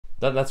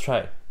let's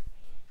try.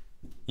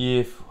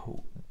 If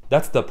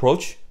that's the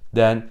approach,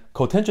 then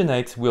cotangent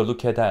x we'll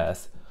look at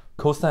as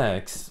cosine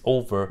x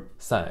over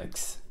sine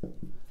x.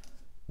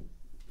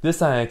 This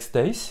sine x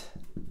stays.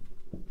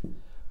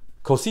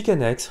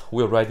 Cosecant x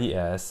we'll write it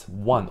as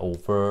 1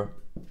 over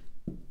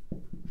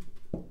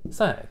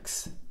sine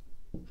x.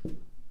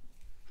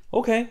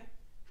 Okay,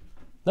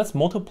 let's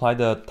multiply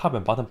the top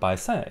and bottom by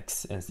sine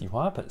x and see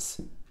what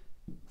happens.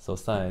 So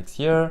sine x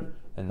here,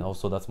 and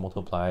also let's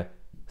multiply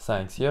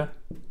sine x here.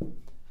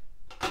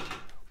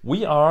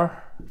 We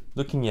are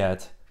looking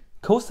at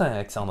cosine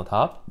x on the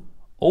top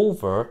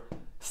over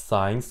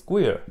sine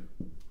square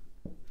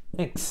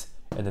x,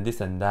 and then this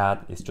and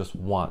that is just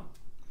 1.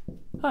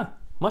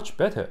 Much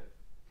better,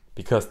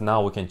 because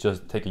now we can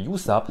just take a u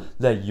sub,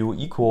 let u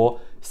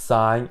equal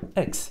sine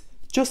x,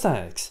 just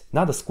sine x,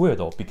 not the square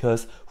though,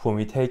 because when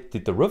we take the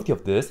derivative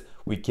of this,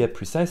 we get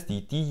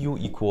precisely du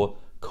equal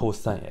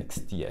cosine x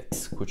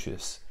dx, which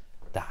is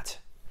that.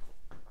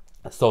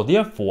 So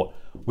therefore,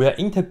 we are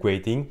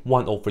integrating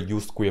 1 over u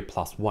squared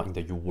plus 1 in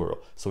the u world.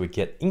 So we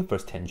get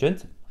inverse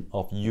tangent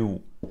of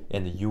u,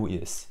 and the u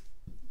is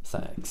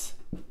sine x.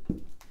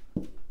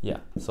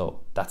 Yeah,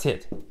 so that's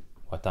it.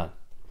 We're done.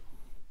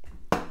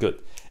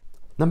 Good.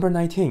 Number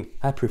 19,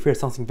 I prepared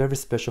something very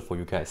special for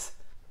you guys.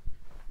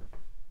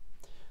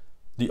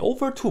 The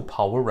over 2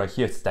 power right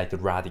here is like the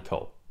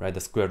radical, right?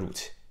 The square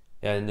root.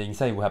 And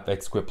inside we have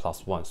x squared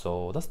plus 1.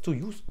 So let's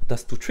do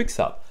tricks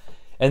up.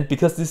 And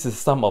because this is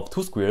sum of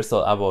 2 squares,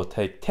 so I will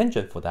take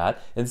tangent for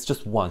that, and it's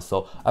just 1.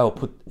 So I will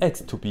put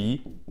x to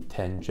be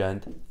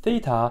tangent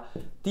theta.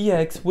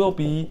 Dx will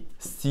be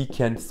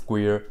secant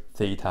square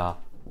theta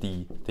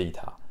d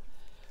theta.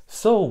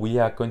 So we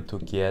are going to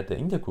get the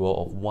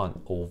integral of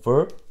 1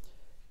 over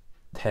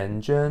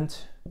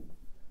tangent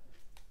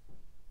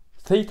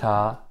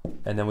theta,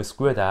 and then we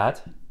square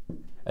that,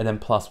 and then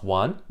plus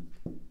 1,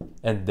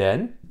 and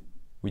then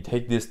we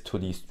take this to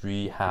the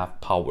 3/2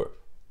 power.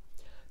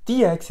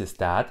 Dx is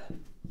that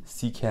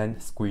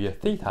secant square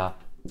theta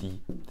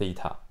d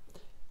theta.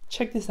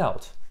 Check this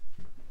out.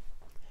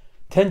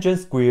 Tangent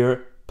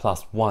square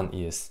plus 1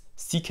 is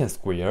secant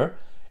square,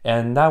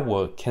 and that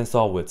will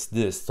cancel with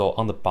this. So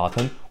on the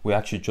bottom, we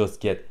actually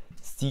just get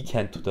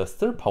secant to the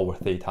 3rd power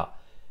theta.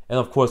 And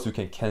of course, we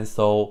can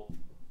cancel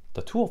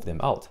the 2 of them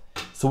out.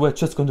 So we're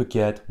just going to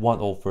get 1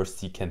 over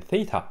secant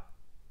theta.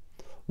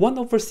 1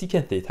 over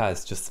secant theta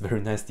is just very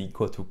nicely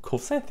equal to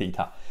cosine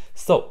theta.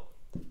 So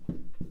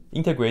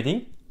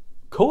integrating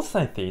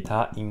cosine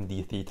theta in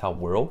the theta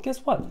world, guess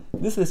what?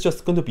 This is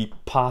just going to be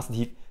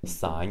positive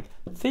sine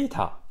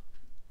theta.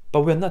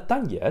 But we're not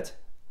done yet,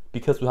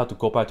 because we have to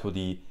go back to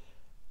the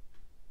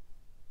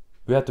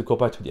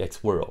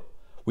x world.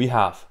 We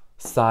have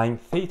sine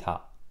theta.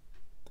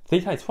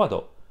 Theta is what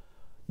though?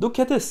 Look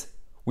at this.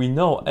 We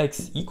know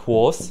x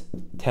equals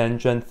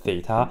tangent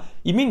theta.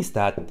 It means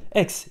that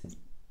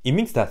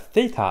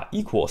theta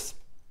equals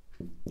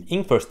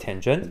inverse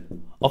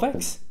tangent of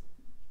x.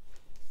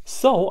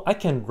 So I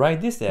can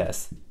write this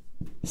as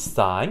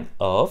sine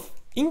of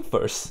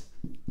inverse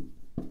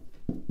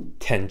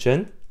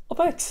tangent of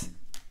x.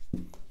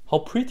 How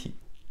pretty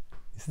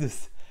is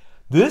this?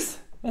 This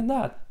and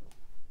that.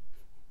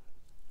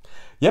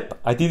 Yep,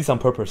 I did this on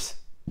purpose.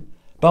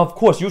 But of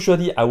course,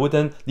 usually I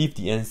wouldn't leave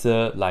the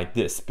answer like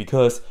this,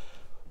 because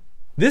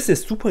this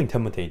is super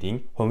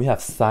intimidating when we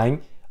have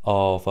sine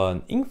of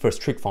an inverse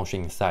trig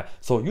function inside.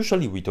 So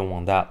usually we don't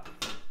want that.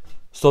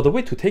 So the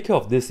way to take care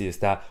of this is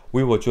that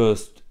we will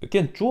just,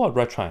 again, draw a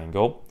right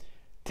triangle.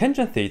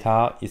 Tangent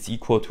theta is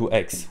equal to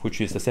x,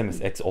 which is the same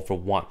as x over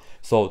 1.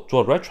 So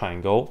draw a right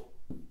triangle,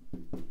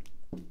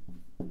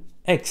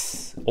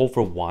 x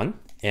over 1,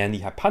 and the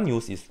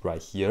hypotenuse is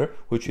right here,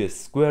 which is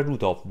square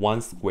root of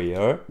 1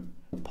 square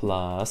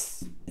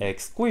plus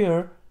x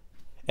square.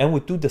 And we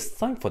do the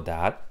sign for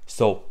that.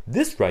 So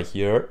this right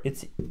here,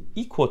 it's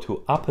equal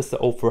to opposite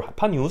over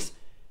hypotenuse,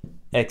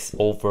 x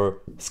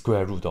over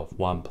square root of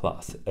 1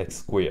 plus x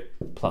squared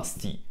plus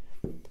c.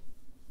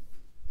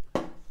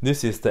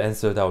 This is the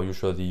answer that we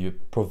usually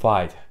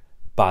provide.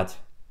 But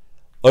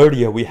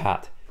earlier we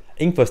had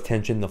inverse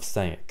tangent of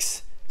sine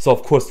x. So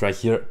of course right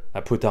here,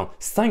 I put down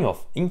sine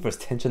of inverse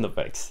tangent of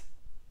x.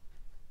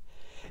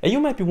 And you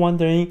might be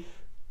wondering,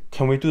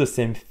 can we do the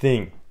same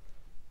thing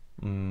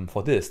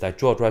for this, like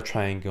draw a right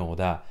triangle or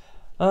that?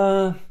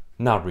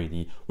 Not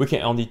really. We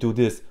can only do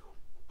this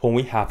when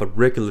we have a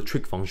regular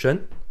trig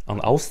function on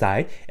the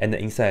outside, and the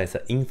inside is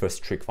an inverse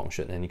trig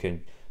function, and you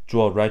can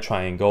draw a right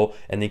triangle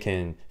and you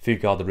can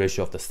figure out the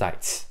ratio of the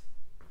sides.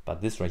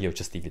 But this right here,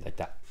 just leave it like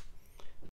that.